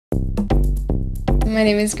My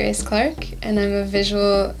name is Grace Clark, and I'm a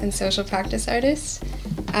visual and social practice artist.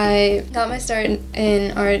 I got my start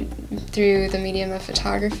in art through the medium of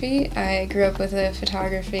photography. I grew up with a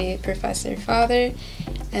photography professor father,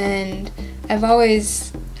 and I've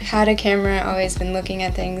always had a camera, always been looking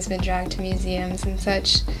at things, been dragged to museums and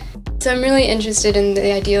such. So I'm really interested in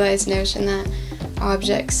the idealized notion that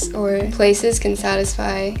objects or places can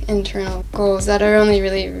satisfy internal goals that are only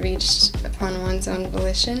really reached upon one's own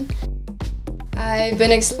volition. I've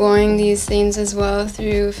been exploring these themes as well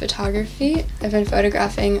through photography. I've been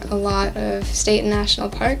photographing a lot of state and national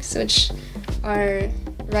parks, which are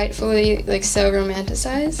rightfully so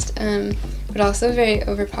romanticized, but also very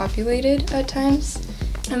overpopulated at times.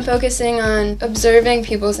 I'm focusing on observing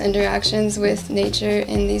people's interactions with nature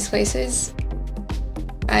in these places.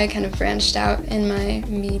 I kind of branched out in my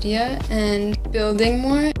media and building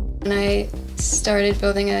more, and I started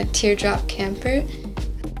building a teardrop camper.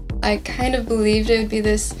 I kind of believed it would be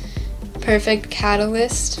this perfect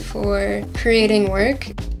catalyst for creating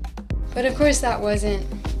work, but of course that wasn't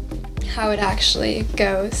how it actually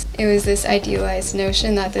goes. It was this idealized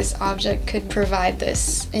notion that this object could provide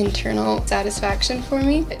this internal satisfaction for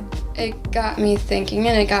me. It got me thinking,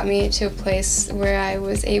 and it got me to a place where I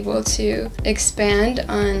was able to expand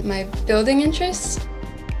on my building interests.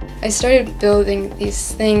 I started building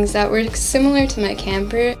these things that were similar to my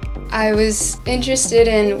camper. I was interested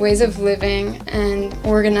in ways of living and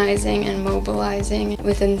organizing and mobilizing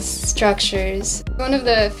within structures. One of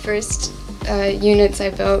the first units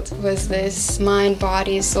I built was this mind,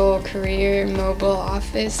 body, soul, career, mobile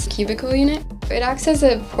office cubicle unit. It acts as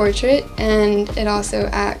a portrait, and it also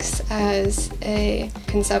acts as a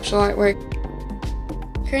conceptual artwork.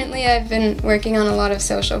 Currently, I've been working on a lot of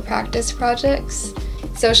social practice projects.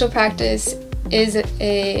 Social practice is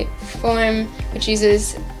a form which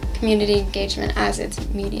uses community engagement as its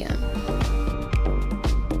medium.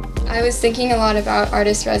 I was thinking a lot about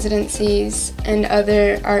artist residencies and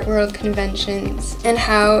other art world conventions and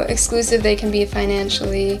how exclusive they can be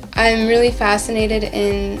financially. I'm really fascinated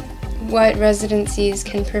in what residencies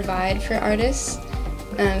can provide for artists,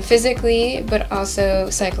 physically but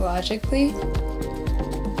also psychologically.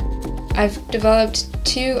 I've developed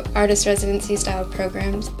 2 artist residency style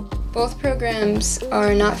programs. Both programs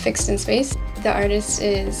are not fixed in space. The artist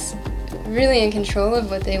is really in control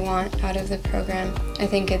of what they want out of the program. I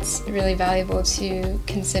think it's really valuable to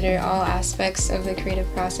consider all aspects of the creative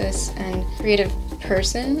process and creative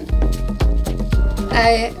person.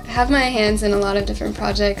 I have my hands in a lot of different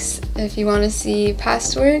projects. If you want to see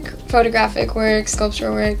past work, photographic work,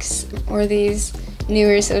 sculptural works, or these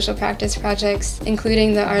newer social practice projects,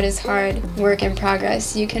 including the Art is Hard work in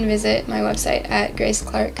progress, you can visit my website at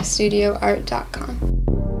graceclarkstudioart.com.